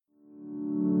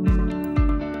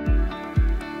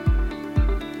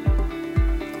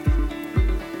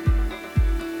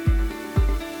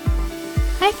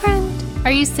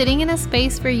Are you sitting in a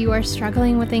space where you are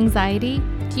struggling with anxiety?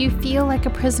 Do you feel like a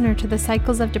prisoner to the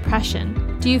cycles of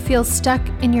depression? Do you feel stuck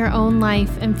in your own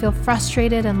life and feel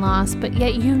frustrated and lost, but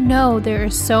yet you know there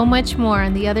is so much more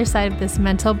on the other side of this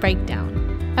mental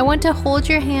breakdown? I want to hold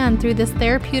your hand through this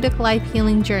therapeutic life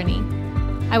healing journey.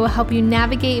 I will help you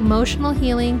navigate emotional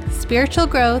healing, spiritual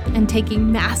growth, and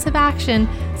taking massive action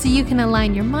so you can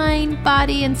align your mind,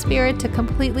 body, and spirit to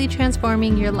completely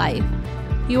transforming your life.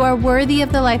 You are worthy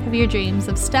of the life of your dreams,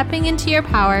 of stepping into your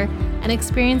power and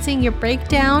experiencing your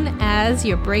breakdown as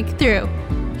your breakthrough.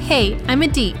 Hey, I'm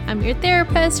Adit. I'm your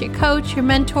therapist, your coach, your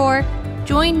mentor.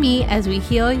 Join me as we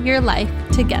heal your life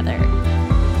together.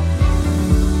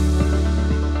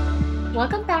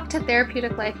 Welcome back to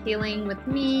Therapeutic Life Healing with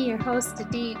me, your host,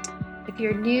 Adit. If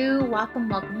you're new, welcome.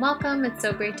 It's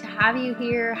so great to have you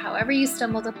here, however you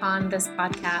stumbled upon this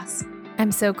podcast.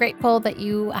 I'm so grateful that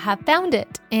you have found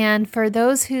it. And for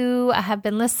those who have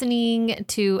been listening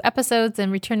to episodes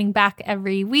and returning back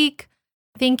every week,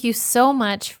 thank you so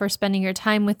much for spending your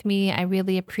time with me. I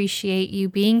really appreciate you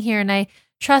being here, and I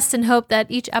trust and hope that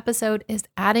each episode is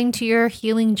adding to your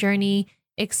healing journey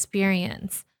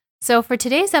experience. So for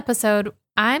today's episode,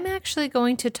 I'm actually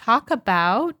going to talk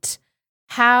about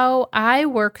how I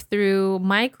work through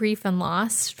my grief and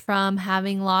loss from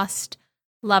having lost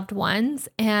loved ones.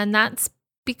 And that's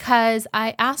because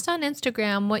I asked on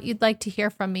Instagram what you'd like to hear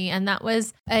from me. And that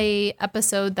was an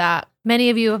episode that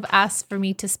many of you have asked for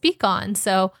me to speak on.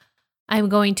 So I'm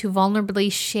going to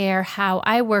vulnerably share how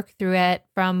I work through it,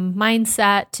 from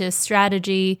mindset to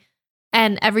strategy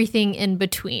and everything in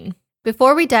between.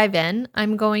 Before we dive in,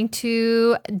 I'm going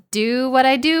to do what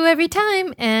I do every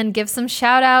time and give some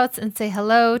shout outs and say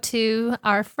hello to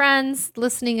our friends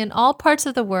listening in all parts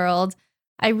of the world.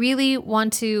 I really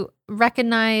want to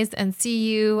recognize and see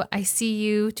you. I see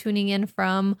you tuning in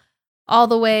from all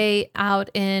the way out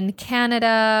in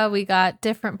Canada. We got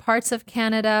different parts of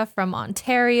Canada, from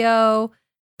Ontario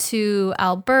to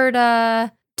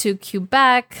Alberta to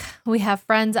Quebec. We have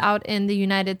friends out in the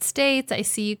United States. I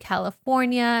see you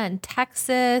California and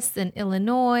Texas and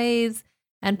Illinois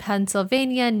and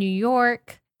Pennsylvania, New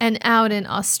York, and out in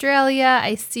Australia.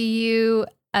 I see you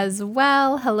as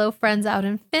well. Hello, friends out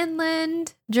in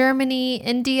Finland, Germany,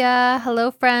 India.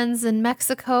 Hello, friends in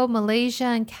Mexico, Malaysia,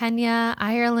 and Kenya,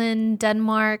 Ireland,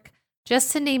 Denmark,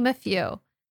 just to name a few.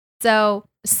 So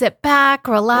sit back,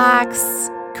 relax,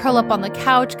 curl up on the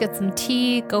couch, get some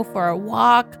tea, go for a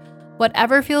walk.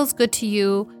 Whatever feels good to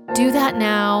you, do that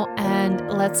now,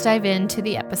 and let's dive into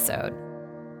the episode.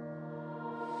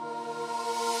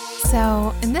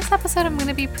 So in this episode, I'm going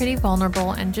to be pretty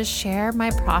vulnerable and just share my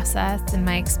process and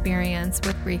my experience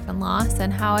with grief and loss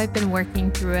and how I've been working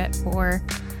through it for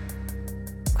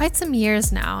quite some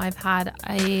years now. I've had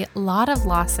a lot of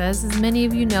losses, as many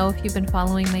of you know if you've been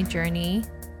following my journey.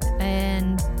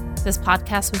 And this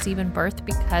podcast was even birthed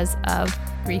because of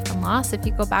grief and loss. If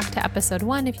you go back to episode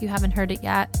 1, if you haven't heard it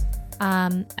yet,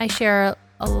 I share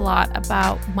a lot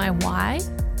about my why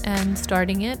and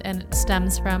starting it, and it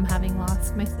stems from having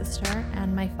lost my sister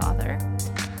and my father.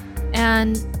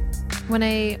 And when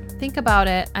I think about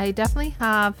it, I definitely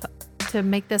have, to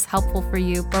make this helpful for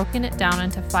you, broken it down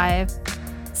into 5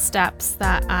 steps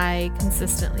that I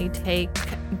consistently take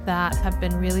that have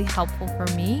been really helpful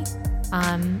for me.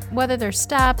 Whether they're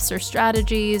steps or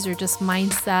strategies or just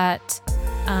mindset,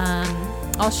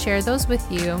 I'll share those with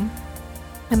you.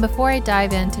 And before I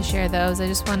dive in to share those, I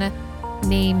just want to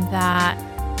name that,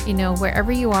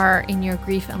 wherever you are in your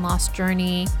grief and loss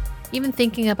journey, even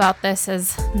thinking about this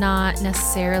as not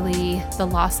necessarily the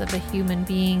loss of a human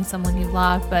being, someone you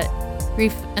love, but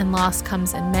grief and loss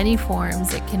comes in many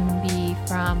forms. It can be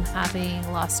from having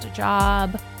lost a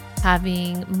job,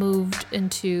 having moved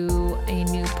into a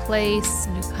new place,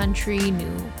 new country,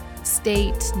 new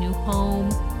state, new home.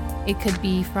 It could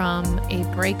be from a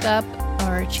breakup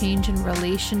or a change in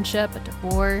relationship, a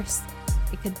divorce.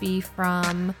 It could be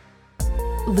from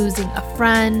losing a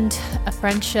friend, a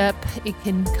friendship. It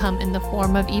can come in the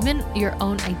form of even your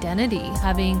own identity,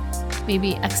 having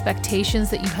maybe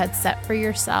expectations that you had set for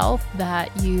yourself,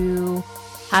 that you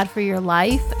had for your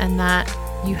life, and that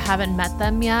you haven't met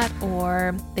them yet,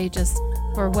 or they just,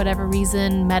 for whatever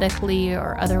reason, medically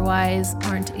or otherwise,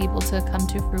 aren't able to come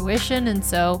to fruition. And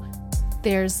so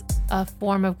there's a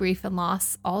form of grief and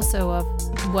loss also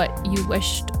of what you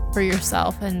wished for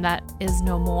yourself and that is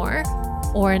no more.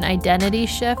 Or an identity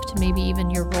shift, maybe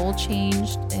even your role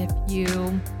changed. If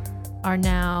you are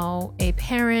now a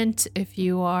parent, if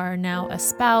you are now a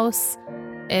spouse,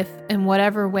 if in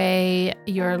whatever way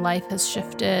your life has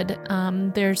shifted,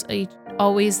 there's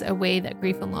always a way that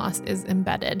grief and loss is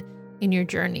embedded in your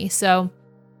journey. So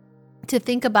to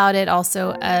think about it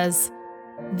also as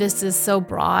this is so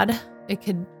broad. It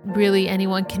could really,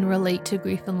 anyone can relate to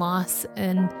grief and loss.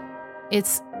 And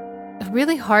it's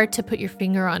really hard to put your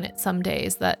finger on it some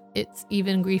days that it's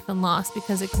even grief and loss,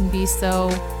 because it can be so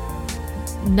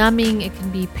numbing, it can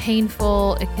be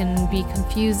painful, it can be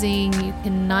confusing. You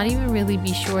can not even really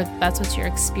be sure that that's what you're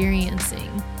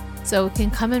experiencing. So it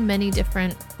can come in many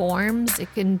different forms.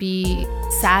 It can be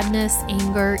sadness,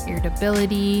 anger,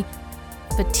 irritability,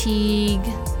 fatigue,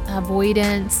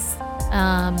 avoidance,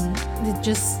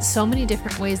 just so many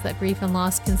different ways that grief and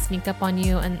loss can sneak up on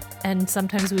you. And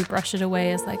sometimes we brush it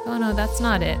away as like, oh no, that's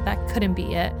not it. That couldn't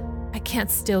be it. I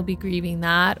can't still be grieving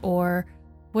that, or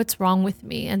what's wrong with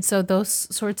me? And so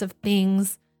those sorts of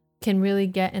things can really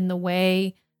get in the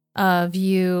way of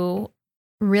you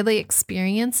really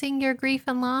experiencing your grief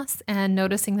and loss and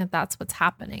noticing that that's what's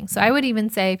happening. So I would even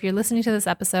say, if you're listening to this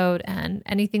episode and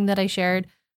anything that I shared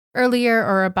earlier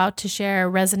or about to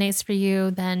share resonates for you,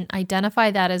 then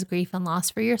identify that as grief and loss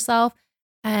for yourself.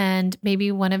 And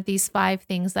maybe one of these 5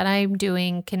 things that I'm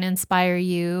doing can inspire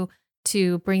you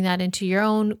to bring that into your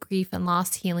own grief and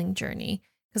loss healing journey.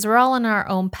 Because we're all on our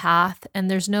own path, and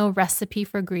there's no recipe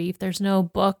for grief. There's no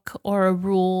book or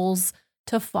rules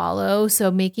to follow.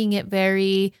 So making it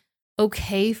very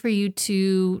okay for you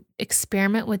to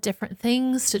experiment with different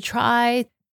things, to try.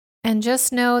 And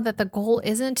just know that the goal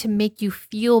isn't to make you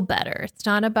feel better. It's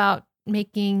not about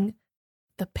making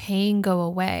the pain go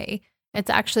away.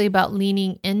 It's actually about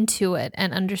leaning into it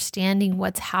and understanding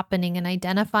what's happening and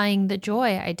identifying the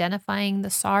joy, identifying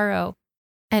the sorrow,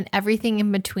 and everything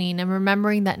in between, and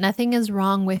remembering that nothing is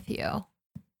wrong with you.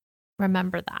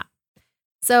 Remember that.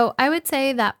 So I would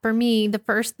say that for me, the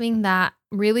first thing that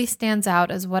really stands out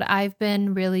is what I've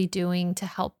been really doing to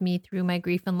help me through my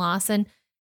grief and loss. And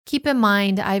keep in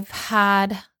mind, I've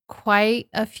had quite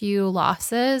a few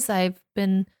losses. I've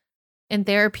been in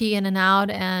therapy in and out,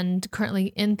 and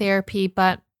currently in therapy.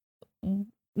 But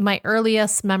my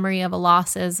earliest memory of a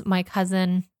loss is my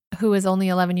cousin, who was only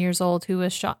 11 years old, who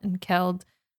was shot and killed.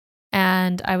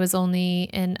 And I was only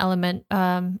in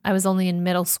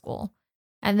middle school.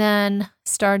 And then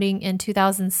starting in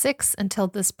 2006 until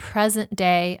this present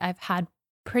day, I've had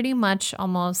pretty much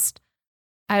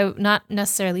not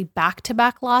necessarily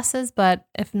back-to-back losses, but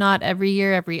if not every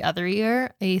year, every other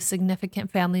year, a significant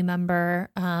family member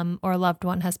or loved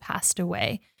one has passed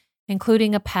away,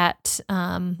 including a pet,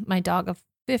 my dog of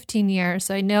 15 years.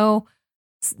 So I know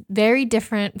very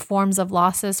different forms of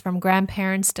losses, from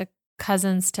grandparents to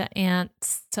cousins to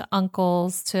aunts to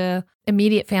uncles to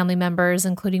immediate family members,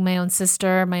 including my own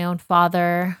sister, my own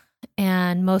father.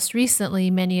 And most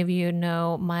recently, many of you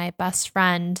know my best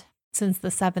friend since the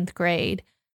 7th grade,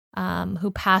 who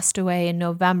passed away in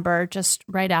November, just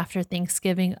right after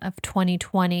Thanksgiving of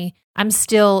 2020. I'm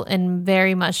still in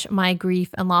very much my grief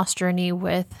and loss journey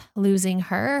with losing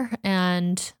her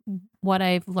and what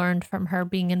I've learned from her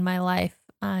being in my life.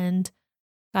 And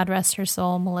God rest her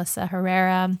soul, Melissa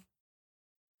Herrera.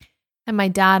 And my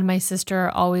dad, my sister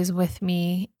are always with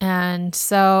me. And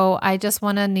so I just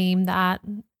want to name that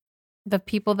the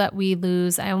people that we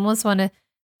lose, I almost want to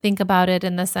think about it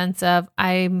in the sense of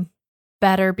I'm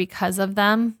better because of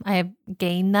them. I have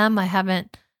gained them.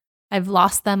 I've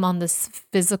lost them on this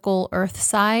physical earth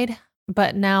side,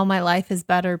 but now my life is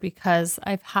better because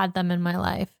I've had them in my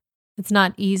life. It's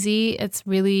not easy. It's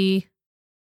really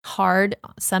hard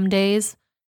some days.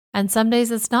 And some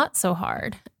days it's not so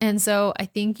hard. And so I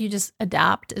think you just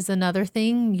adapt is another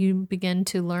thing. You begin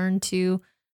to learn to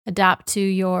adapt to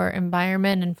your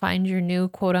environment and find your new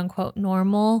quote unquote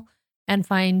normal and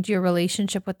find your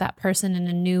relationship with that person in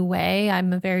a new way.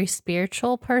 I'm a very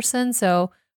spiritual person.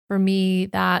 So for me,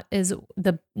 that is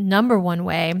the number one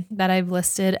way that I've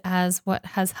listed as what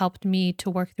has helped me to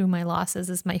work through my losses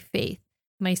is my faith,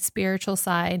 my spiritual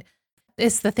side.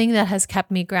 It's the thing that has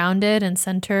kept me grounded and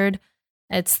centered.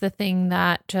 It's the thing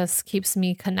that just keeps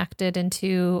me connected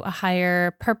into a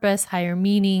higher purpose, higher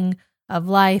meaning of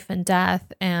life and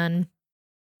death. And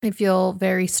I feel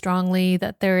very strongly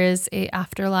that there is a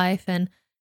afterlife. And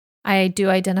I do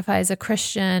identify as a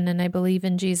Christian and I believe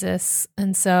in Jesus.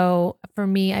 And so for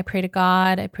me, I pray to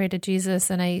God, I pray to Jesus,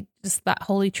 and that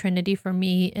Holy Trinity for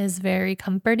me is very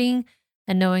comforting,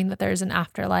 and knowing that there's an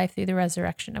afterlife through the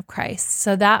resurrection of Christ.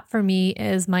 So that for me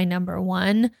is my number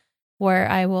one, where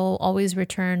I will always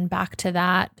return back to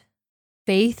that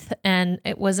faith. And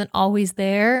it wasn't always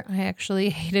there. I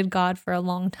actually hated God for a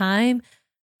long time.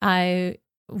 And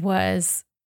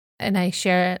I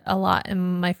share it a lot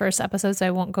in my first episode, so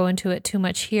I won't go into it too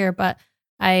much here, but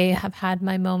I have had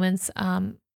my moments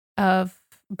of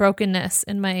brokenness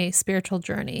in my spiritual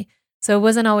journey, So it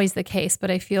wasn't always the case, but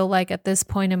I feel like at this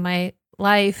point in my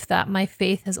life that my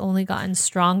faith has only gotten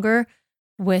stronger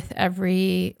with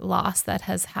every loss that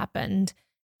has happened.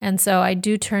 And so I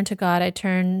do turn to God. I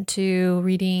turn to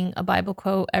reading a Bible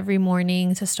quote every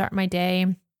morning to start my day.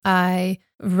 I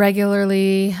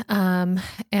regularly and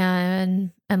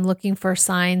am looking for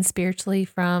signs spiritually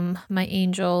from my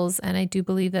angels. And I do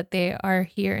believe that they are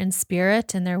here in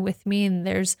spirit and they're with me. And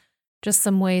there's just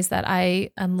some ways that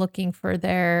I am looking for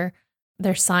their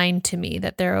sign to me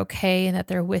that they're okay and that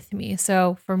they're with me.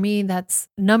 So for me, that's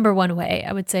number one way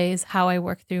I would say is how I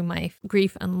work through my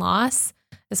grief and loss,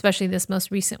 especially this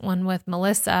most recent one with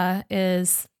Melissa,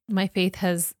 is my faith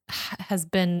has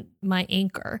been my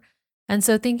anchor. And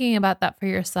so thinking about that for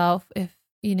yourself, if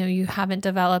you haven't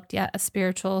developed yet a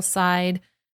spiritual side,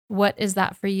 what is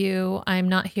that for you? I'm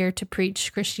not here to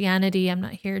preach Christianity. I'm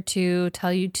not here to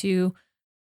tell you to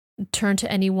turn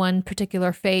to any one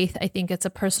particular faith. I think it's a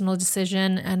personal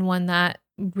decision and one that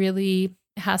really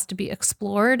has to be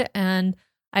explored. And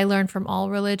I learn from all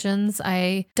religions.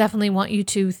 I definitely want you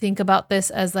to think about this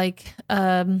as like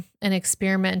an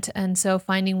experiment. And so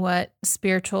finding what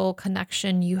spiritual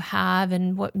connection you have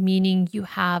and what meaning you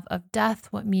have of death,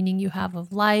 what meaning you have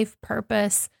of life,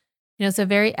 purpose. It's a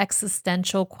very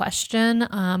existential question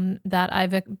that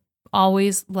I've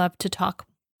always loved to talk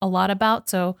a lot about.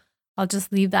 So I'll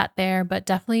just leave that there. But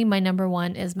definitely my number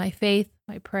one is my faith,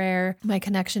 my prayer, my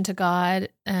connection to God,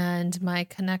 and my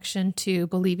connection to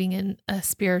believing in a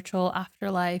spiritual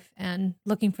afterlife and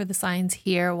looking for the signs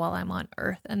here while I'm on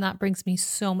earth. And that brings me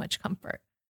so much comfort.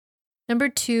 Number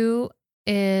two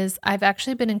is I've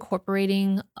actually been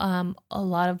incorporating a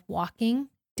lot of walking,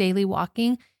 daily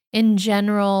walking. In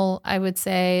general, I would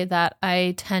say that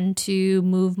I tend to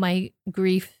move my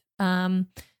grief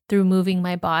through moving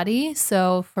my body.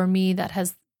 So for me, that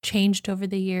has changed over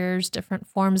the years, different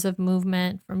forms of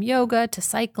movement from yoga to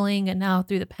cycling. And now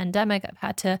through the pandemic, I've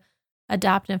had to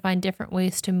adapt and find different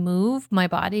ways to move my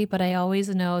body. But I always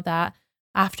know that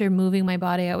after moving my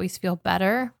body, I always feel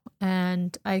better.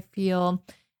 And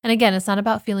and again, it's not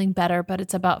about feeling better, but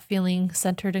it's about feeling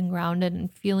centered and grounded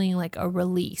and feeling like a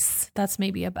release. That's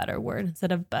maybe a better word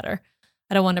instead of better.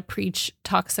 I don't want to preach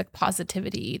toxic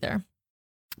positivity either.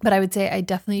 But I would say I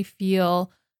definitely feel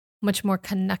much more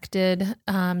connected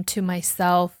to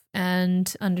myself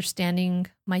and understanding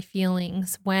my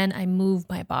feelings when I move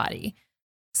my body.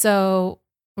 So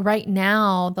right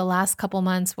now, the last couple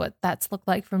months, what that's looked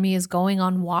like for me is going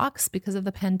on walks because of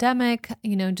the pandemic,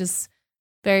 just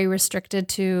very restricted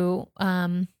to,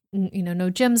 no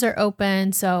gyms are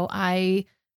open. So I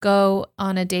go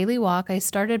on a daily walk. I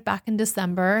started back in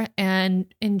December,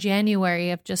 and in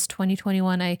January of just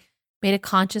 2021, I made a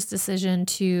conscious decision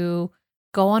to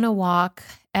go on a walk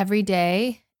every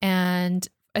day. And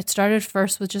it started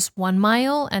first with just 1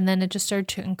 mile, and then it just started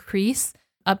to increase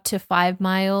up to 5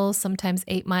 miles, sometimes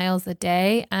 8 miles a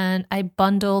day. And I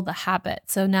bundle the habit.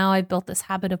 So now I've built this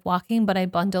habit of walking, but I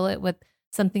bundle it with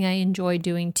something I enjoy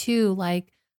doing too,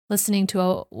 like listening to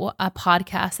a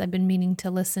podcast I've been meaning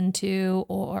to listen to,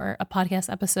 or a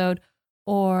podcast episode,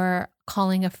 or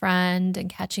calling a friend and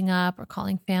catching up, or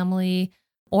calling family,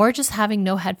 or just having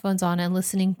no headphones on and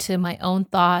listening to my own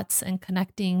thoughts and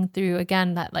connecting through,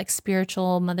 again, that like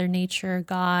spiritual Mother Nature,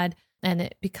 God. And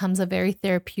it becomes a very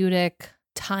therapeutic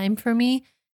time for me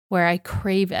where I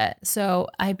crave it. So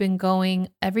I've been going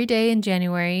every day in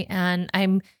January, and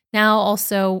I'm now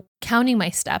also counting my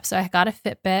steps. So I got a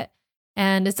Fitbit,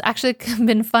 and it's actually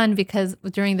been fun because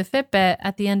during the Fitbit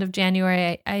at the end of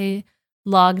January, I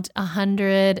logged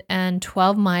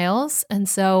 112 miles. And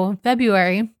so in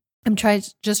February, I'm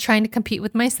just trying to compete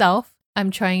with myself. I'm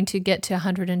trying to get to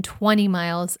 120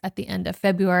 miles at the end of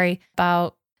February.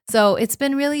 So it's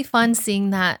been really fun seeing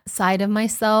that side of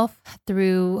myself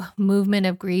through movement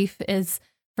of grief. Is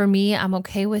for me, I'm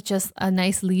okay with just a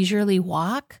nice leisurely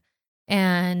walk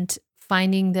and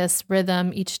finding this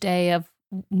rhythm each day of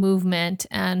movement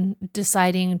and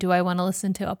deciding, do I want to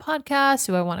listen to a podcast?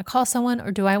 Do I want to call someone,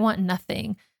 or do I want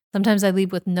nothing? Sometimes I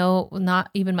leave with not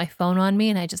even my phone on me,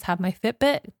 and I just have my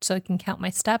Fitbit so I can count my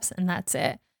steps, and that's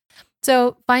it.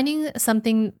 So finding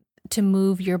something to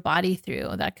move your body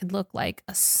through that could look like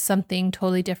something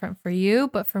totally different for you,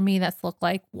 but for me, that's looked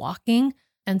like walking.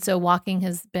 And so walking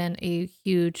has been a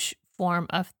huge form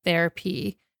of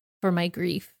therapy for my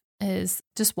grief, is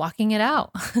just walking it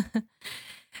out.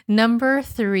 Number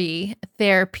 3,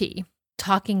 therapy,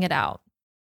 talking it out,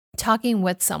 talking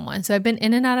with someone. So I've been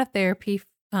in and out of therapy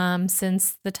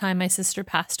since the time my sister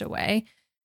passed away.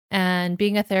 And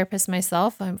being a therapist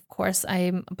myself, of course,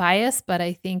 I'm biased, but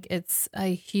I think it's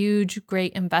a huge,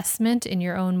 great investment in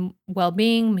your own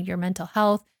well-being, your mental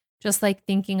health, Just like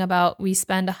thinking about, we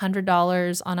spend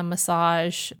 $100 on a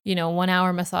massage, 1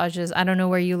 hour massages. I don't know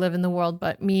where you live in the world,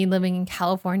 but me living in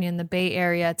California in the Bay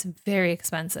Area, it's very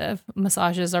expensive.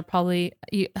 Massages are probably,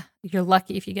 you're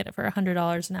lucky if you get it for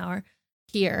 $100 an hour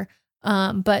here.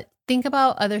 But think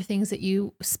about other things that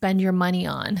you spend your money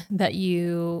on, that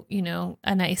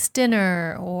a nice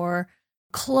dinner or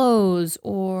clothes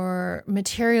or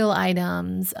material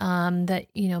items, that,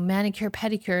 manicure,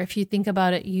 pedicure. If you think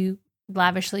about it, you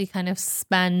lavishly kind of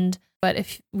spend. But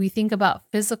if we think about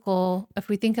if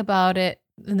we think about it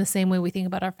in the same way we think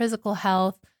about our physical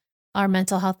health, our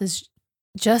mental health is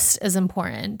just as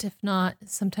important, if not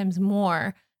sometimes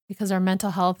more, because our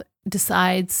mental health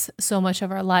decides so much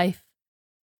of our life.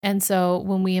 And so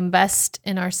when we invest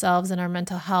in ourselves and our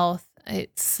mental health,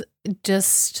 it's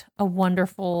just a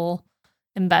wonderful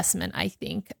investment, I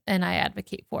think, and I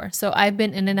advocate for. So I've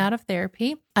been in and out of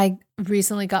therapy. I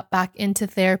recently got back into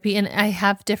therapy, and I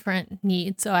have different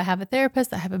needs. So I have a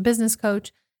therapist, I have a business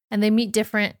coach, and they meet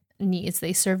different needs.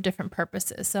 They serve different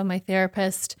purposes. So my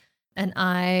therapist and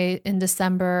I, in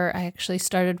December, I actually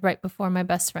started right before my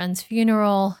best friend's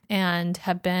funeral and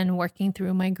have been working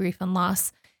through my grief and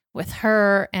loss with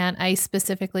her. And I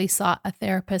specifically sought a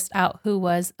therapist out who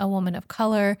was a woman of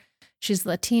color. She's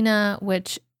Latina,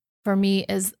 which for me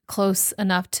is close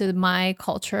enough to my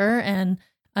culture and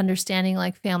understanding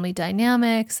like family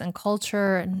dynamics and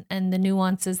culture and the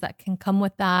nuances that can come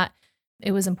with that.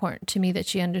 It was important to me that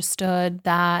she understood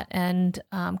that and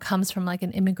comes from like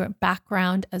an immigrant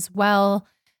background as well.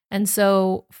 And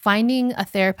so finding a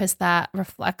therapist that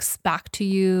reflects back to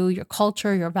you, your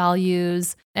culture, your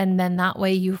values, and then that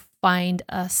way you find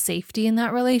a safety in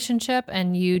that relationship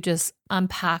and you just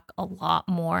unpack a lot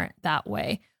more that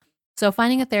way. So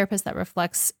finding a therapist that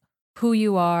reflects who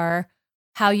you are,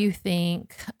 how you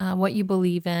think, what you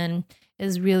believe in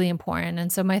is really important.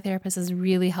 And so my therapist has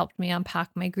really helped me unpack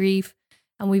my grief.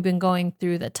 And we've been going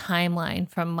through the timeline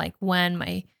from like when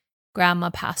my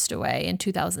grandma passed away in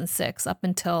 2006 up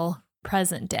until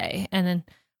present day. And then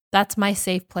that's my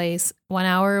safe place, 1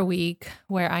 hour a week,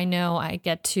 where I know I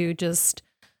get to just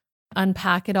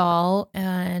unpack it all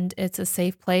and it's a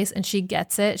safe place. And she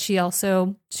gets it. She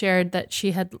also shared that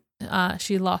she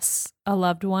lost a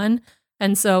loved one.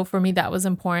 And so for me, that was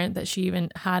important that she even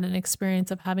had an experience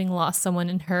of having lost someone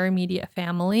in her immediate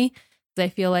family. I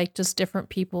feel like just different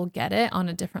people get it on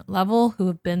a different level who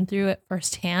have been through it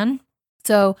firsthand.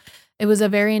 So it was a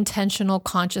very intentional,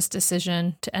 conscious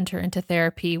decision to enter into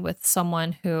therapy with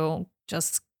someone who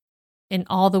just in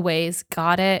all the ways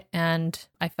got it and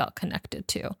I felt connected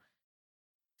to.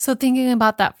 So thinking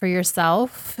about that for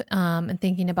yourself and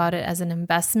thinking about it as an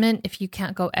investment, if you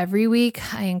can't go every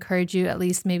week, I encourage you at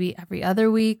least maybe every other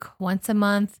week, once a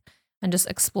month, and just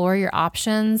explore your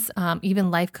options.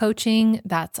 Even life coaching,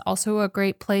 that's also a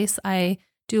great place. I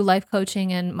do life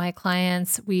coaching and my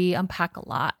clients, we unpack a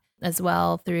lot as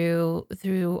well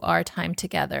through our time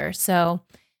together. So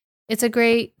it's a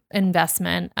great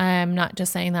investment. I'm not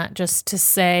just saying that just to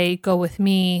say, go with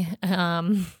me.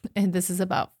 And this is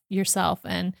about yourself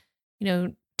and,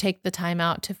 take the time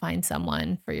out to find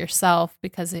someone for yourself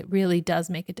because it really does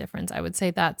make a difference. I would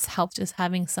say that's helped just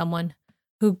having someone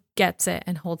who gets it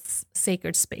and holds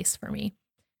sacred space for me.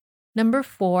 Number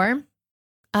 4,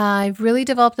 I've really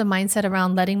developed a mindset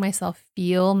around letting myself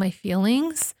feel my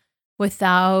feelings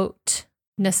without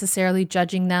necessarily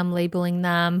judging them, labeling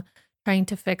them, trying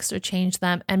to fix or change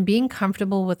them, and being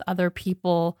comfortable with other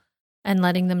people and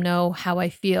letting them know how I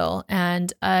feel.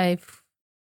 And I've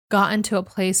gotten to a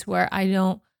place where I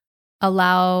don't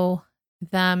allow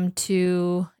them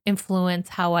to influence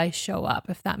how I show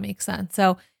up, if that makes sense.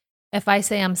 So if I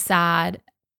say I'm sad,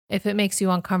 if it makes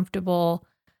you uncomfortable,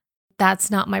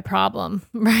 that's not my problem,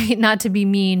 right? Not to be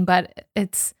mean, but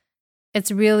it's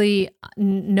really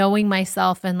knowing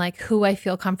myself and like who I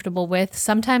feel comfortable with.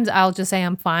 Sometimes I'll just say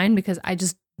I'm fine because I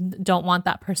just don't want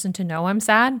that person to know I'm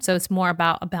sad. So it's more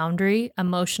about a boundary,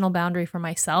 emotional boundary for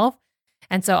myself.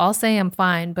 And so I'll say I'm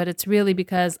fine, but it's really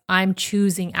because I'm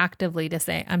choosing actively to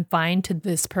say I'm fine to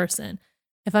this person.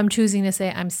 If I'm choosing to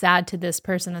say I'm sad to this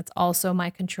person, it's also my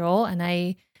control. And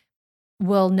I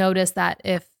will notice that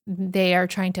if they are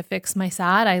trying to fix my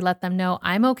sad, I let them know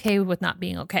I'm okay with not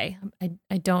being okay.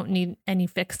 I don't need any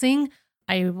fixing.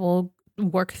 I will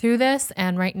work through this.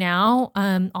 And right now,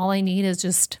 all I need is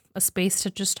just a space to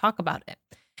just talk about it.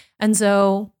 And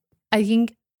so I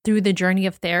think through the journey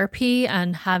of therapy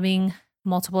and having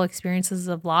multiple experiences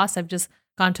of loss, I've just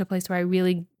gone to a place where I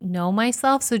really know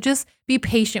myself. So just be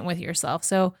patient with yourself.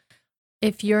 So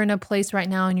if you're in a place right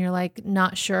now and you're like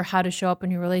not sure how to show up in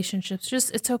your relationships,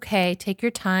 it's okay. Take your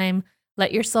time,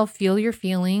 let yourself feel your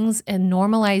feelings and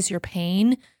normalize your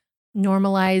pain.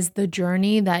 normalize the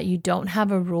journey, that you don't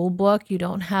have a rule book, you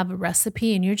don't have a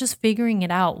recipe, and you're just figuring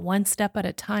it out one step at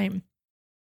a time.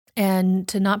 And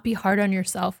to not be hard on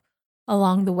yourself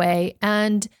along the way.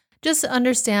 And just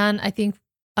understand, I think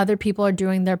other people are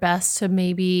doing their best to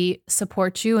maybe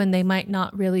support you, and they might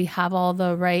not really have all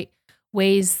the right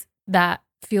ways that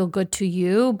feel good to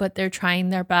you, but they're trying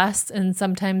their best. And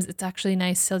sometimes it's actually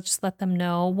nice to just let them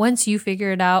know. Once you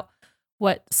figure it out,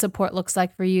 what support looks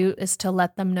like for you, is to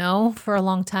let them know. For a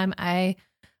long time, I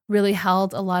really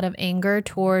held a lot of anger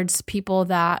towards people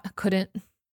that couldn't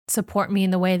support me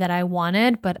in the way that I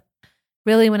wanted. But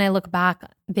really, when I look back,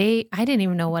 I didn't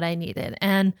even know what I needed.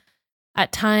 And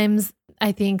at times,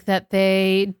 I think that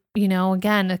they,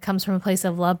 again, it comes from a place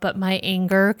of love, but my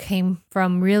anger came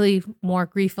from really more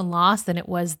grief and loss than it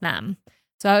was them.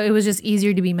 So it was just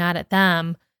easier to be mad at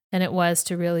them than it was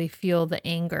to really feel the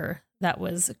anger that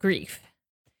was grief.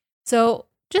 So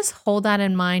just hold that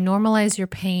in mind, normalize your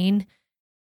pain,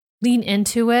 lean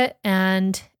into it,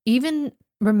 and even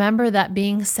remember that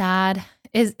being sad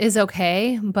is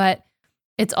okay, but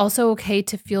it's also okay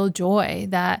to feel joy,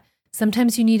 that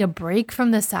sometimes you need a break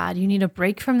from the sad, you need a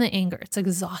break from the anger. It's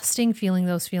exhausting feeling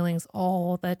those feelings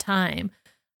all the time.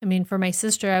 I mean, for my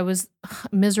sister, I was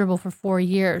miserable for 4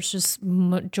 years, just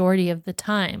majority of the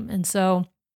time. And so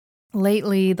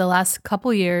lately, the last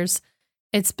couple years,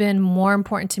 it's been more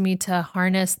important to me to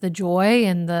harness the joy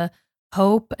and the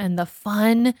hope and the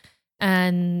fun.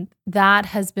 And that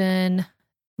has been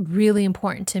really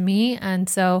important to me. And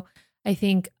so I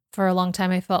think for a long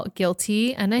time I felt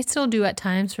guilty, and I still do at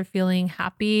times, for feeling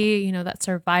happy. That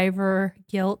survivor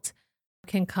guilt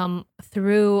can come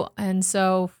through. And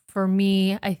so for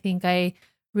me, I think I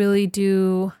really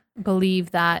do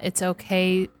believe that it's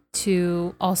okay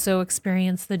to also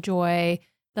experience the joy,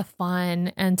 the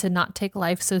fun, and to not take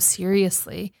life so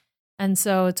seriously. And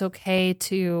so it's okay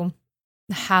to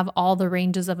have all the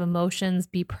ranges of emotions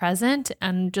be present,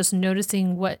 and just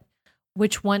noticing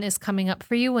which one is coming up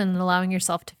for you, and allowing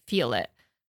yourself to feel it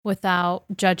without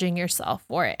judging yourself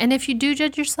for it. And if you do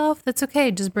judge yourself, that's okay.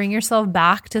 Just bring yourself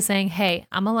back to saying, hey,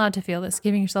 I'm allowed to feel this,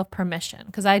 giving yourself permission.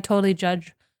 Because I totally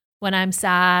judge when I'm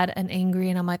sad and angry,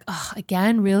 and I'm like, oh,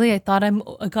 again, really? I thought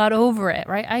I got over it,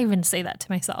 right? I even say that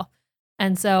to myself.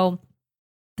 And so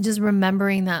just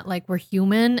remembering that, like, we're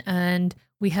human, and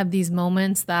we have these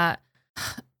moments that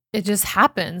it just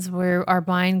happens, where our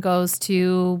mind goes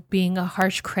to being a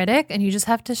harsh critic, and you just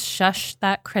have to shush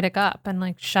that critic up and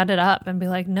like shut it up and be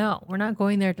like, no, we're not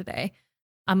going there today.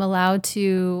 I'm allowed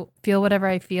to feel whatever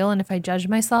I feel. And if I judge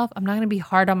myself, I'm not going to be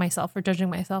hard on myself for judging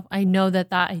myself. I know that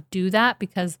I do that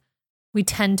because we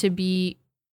tend to be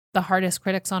the hardest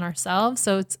critics on ourselves.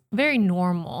 So it's very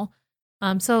normal.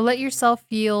 So let yourself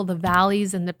feel the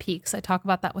valleys and the peaks. I talk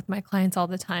about that with my clients all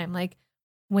the time. Like,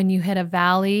 when you hit a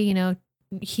valley,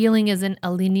 healing isn't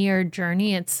a linear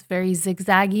journey. It's very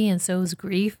zigzaggy, and so is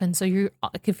grief. And so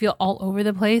it can feel all over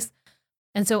the place.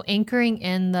 And so anchoring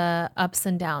in the ups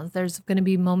and downs, there's going to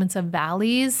be moments of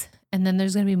valleys, and then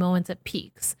there's going to be moments of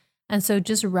peaks. And so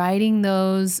just riding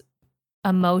those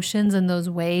emotions and those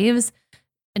waves,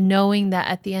 and knowing that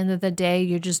at the end of the day,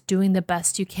 you're just doing the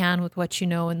best you can with what you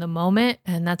know in the moment.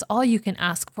 And that's all you can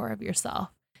ask for of yourself,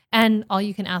 and all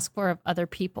you can ask for of other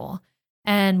people.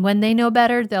 And when they know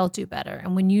better, they'll do better.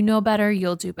 And when you know better,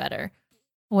 you'll do better,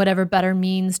 whatever better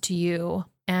means to you.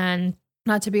 And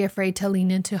not to be afraid to lean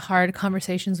into hard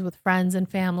conversations with friends and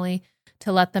family,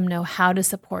 to let them know how to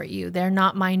support you. They're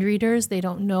not mind readers. They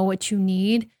don't know what you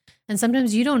need. And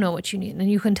sometimes you don't know what you need.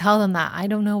 And you can tell them that I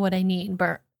don't know what I need,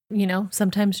 but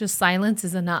sometimes just silence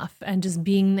is enough, and just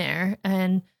being there.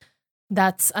 And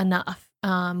that's enough.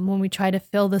 When we try to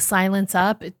fill the silence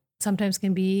up, it sometimes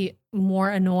can be more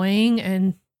annoying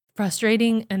and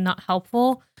frustrating and not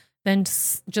helpful than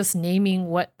just naming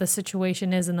what the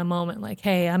situation is in the moment. Like,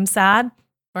 hey, I'm sad,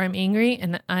 or I'm angry,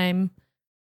 and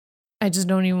I just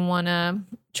don't even want to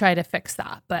try to fix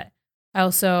that. But I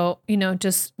also,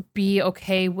 just be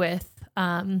okay with,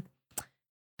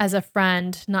 as a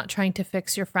friend, not trying to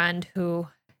fix your friend who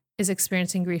is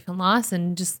experiencing grief and loss,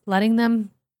 and just letting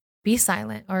them be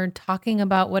silent, or talking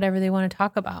about whatever they want to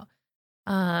talk about,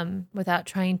 without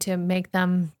trying to make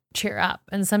them cheer up.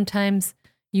 And sometimes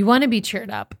you want to be cheered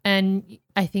up. And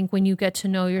I think when you get to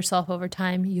know yourself over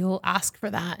time, you'll ask for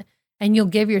that, and you'll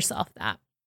give yourself that.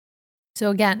 So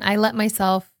again, I let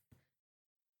myself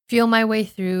feel my way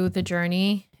through the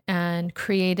journey and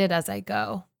create it as I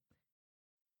go.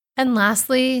 And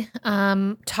lastly,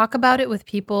 talk about it with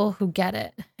people who get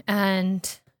it,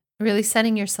 and really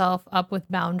setting yourself up with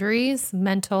boundaries,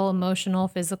 mental, emotional,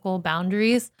 physical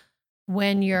boundaries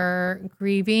when you're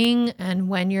grieving and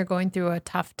when you're going through a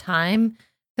tough time.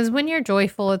 Because when you're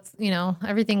joyful, it's,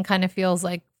 everything kind of feels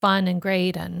like fun and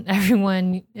great, and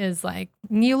everyone is like,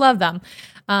 you love them.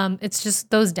 It's just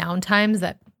those downtimes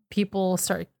that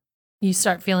you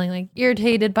start feeling like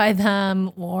irritated by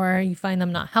them, or you find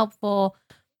them not helpful.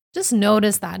 Just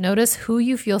notice that. Notice who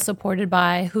you feel supported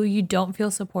by, who you don't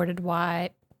feel supported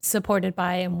by,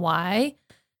 and why.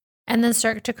 And then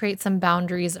start to create some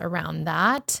boundaries around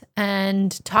that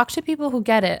and talk to people who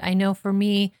get it. I know for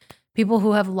me, people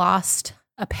who have lost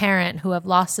a parent, who have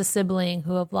lost a sibling,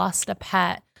 who have lost a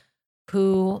pet,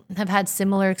 who have had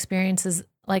similar experiences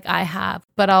like I have,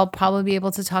 but I'll probably be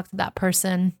able to talk to that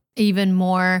person even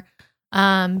more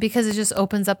because it just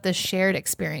opens up the shared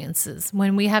experiences.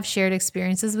 When we have shared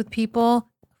experiences with people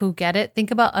who get it,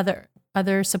 think about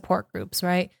other support groups,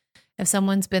 right? If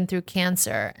someone's been through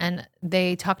cancer and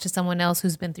they talk to someone else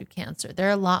who's been through cancer,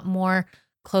 they're a lot more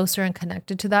closer and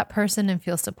connected to that person and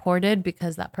feel supported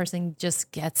because that person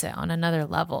just gets it on another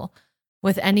level.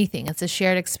 With anything, it's a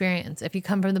shared experience. If you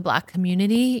come from the Black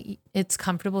community, it's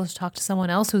comfortable to talk to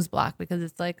someone else who's Black because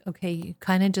it's like, okay, you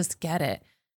kind of just get it.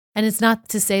 And it's not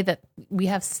to say that we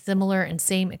have similar and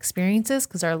same experiences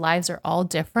because our lives are all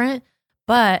different,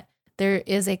 but there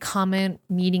is a common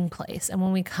meeting place. And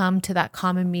when we come to that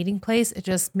common meeting place, it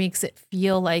just makes it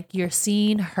feel like you're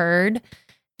seen, heard,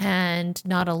 and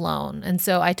not alone. And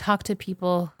so I talk to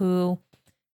people who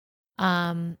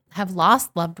have lost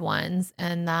loved ones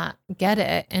and that get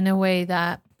it in a way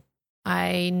that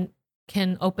I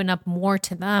can open up more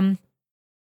to them.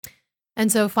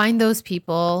 And so find those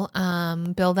people,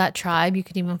 build that tribe. You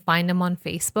could even find them on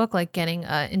Facebook, like getting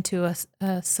into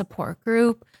a support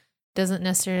group. Doesn't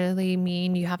necessarily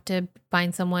mean you have to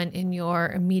find someone in your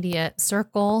immediate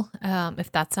circle.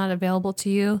 If that's not available to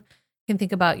you, you can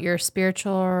think about your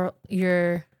spiritual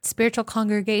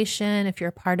congregation, if you're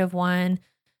a part of one.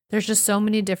 There's just so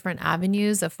many different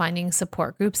avenues of finding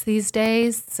support groups these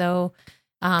days. So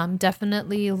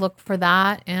definitely look for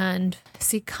that and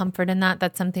seek comfort in that.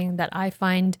 That's something that I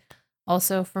find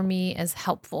also for me is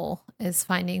helpful, is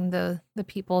finding the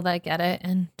people that get it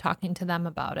and talking to them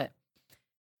about it.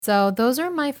 So those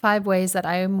are my 5 ways that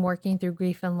I am working through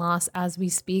grief and loss as we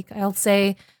speak. I'll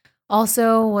say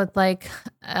also with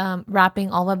wrapping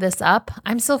all of this up,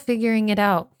 I'm still figuring it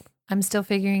out. I'm still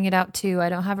figuring it out too. I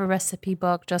don't have a recipe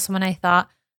book. Just when I thought,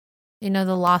 the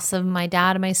loss of my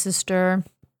dad and my sister,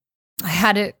 I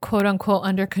had it quote unquote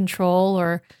under control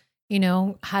or,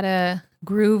 had a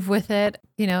groove with it.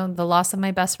 The loss of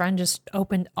my best friend just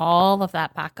opened all of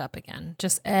that back up again.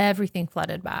 Just everything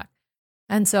flooded back.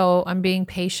 And so I'm being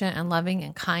patient and loving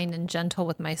and kind and gentle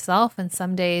with myself. And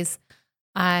some days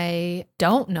I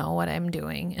don't know what I'm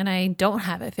doing and I don't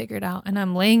have it figured out. And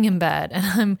I'm laying in bed and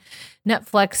I'm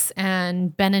Netflix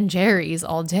and Ben and Jerry's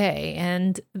all day.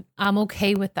 And I'm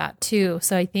okay with that too.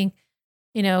 So I think,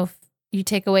 if you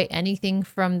take away anything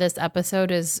from this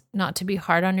episode is not to be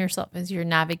hard on yourself as you're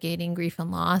navigating grief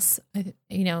and loss.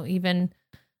 Even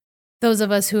those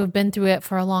of us who have been through it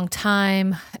for a long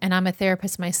time, and I'm a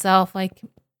therapist myself, like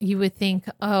you would think,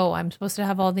 oh, I'm supposed to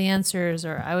have all the answers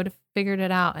or I would have figured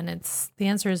it out. And the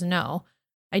answer is no,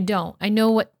 I don't. I know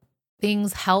what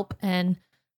things help and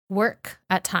work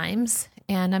at times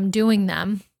and I'm doing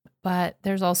them, but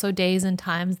there's also days and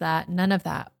times that none of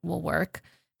that will work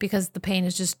because the pain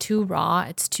is just too raw.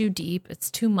 It's too deep. It's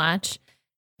too much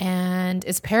and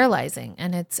it's paralyzing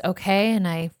and it's okay. And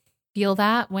I feel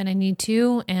that when I need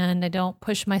to, and I don't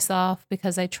push myself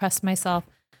because I trust myself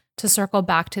to circle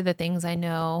back to the things I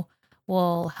know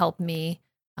will help me.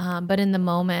 But in the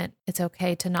moment, it's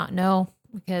okay to not know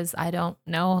because I don't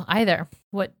know either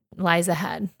what lies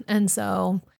ahead. And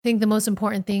so I think the most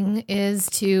important thing is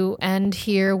to end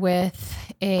here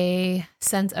with a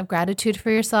sense of gratitude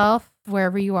for yourself,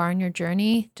 wherever you are in your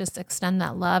journey. Just extend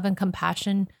that love and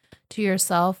compassion to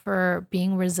yourself for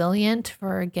being resilient,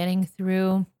 for getting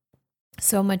through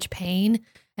so much pain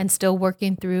and still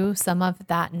working through some of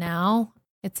that now.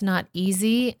 It's not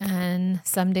easy and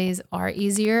some days are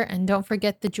easier. And don't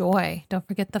forget the joy. Don't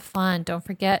forget the fun. Don't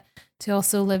forget to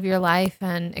also live your life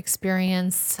and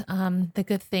experience the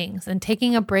good things and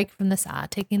taking a break from the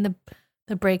sad, taking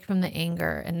the break from the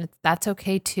anger. And that's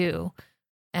okay too.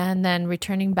 And then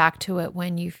returning back to it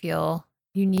when you feel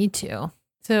you need to.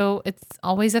 So it's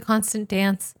always a constant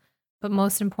dance. But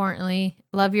most importantly,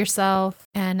 love yourself.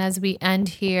 And as we end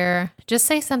here, just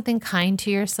say something kind to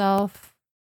yourself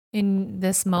in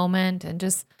this moment and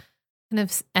just kind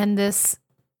of end this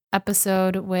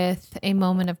episode with a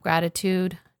moment of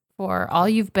gratitude for all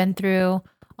you've been through,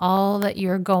 all that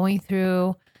you're going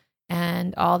through,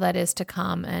 and all that is to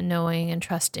come, and knowing and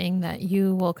trusting that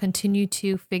you will continue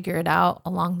to figure it out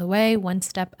along the way, one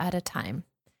step at a time.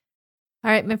 All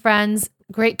right, my friends,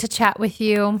 great to chat with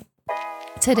you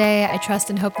today. I trust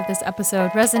and hope that this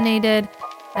episode resonated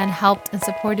and helped and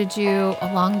supported you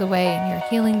along the way in your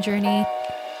healing journey.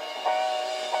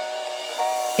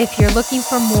 If you're looking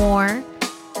for more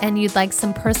and you'd like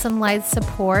some personalized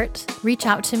support, reach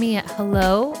out to me at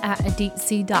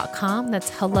hello@aditc.com. That's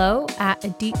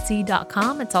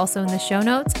hello@aditc.com. It's also in the show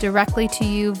notes, directly to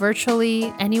you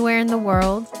virtually anywhere in the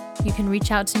world. You can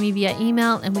reach out to me via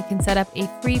email and we can set up a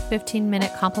free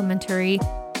 15-minute complimentary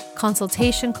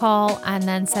consultation call and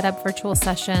then set up virtual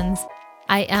sessions.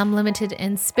 I am limited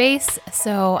in space,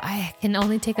 so I can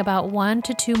only take about 1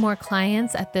 to 2 more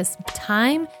clients at this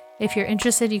time. If you're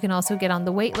interested, you can also get on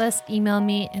the wait list, email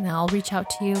me, and I'll reach out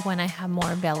to you when I have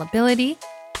more availability.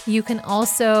 You can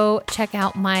also check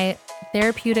out my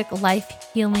Therapeutic Life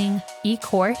Healing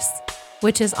e-course,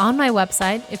 which is on my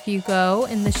website. If you go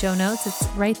in the show notes, it's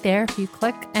right there. If you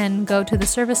click and go to the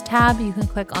service tab, you can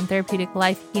click on Therapeutic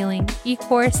Life Healing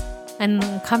e-course, and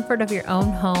in the comfort of your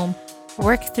own home,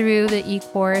 work through the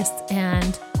e-course,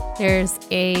 and there's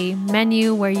a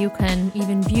menu where you can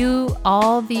even view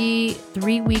all the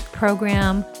 3-week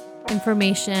program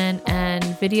information and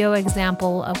video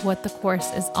example of what the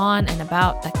course is on and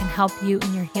about that can help you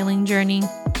in your healing journey.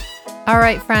 All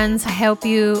right, friends, I hope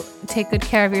you take good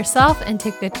care of yourself and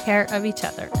take good care of each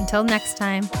other. Until next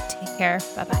time, take care.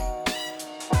 Bye-bye.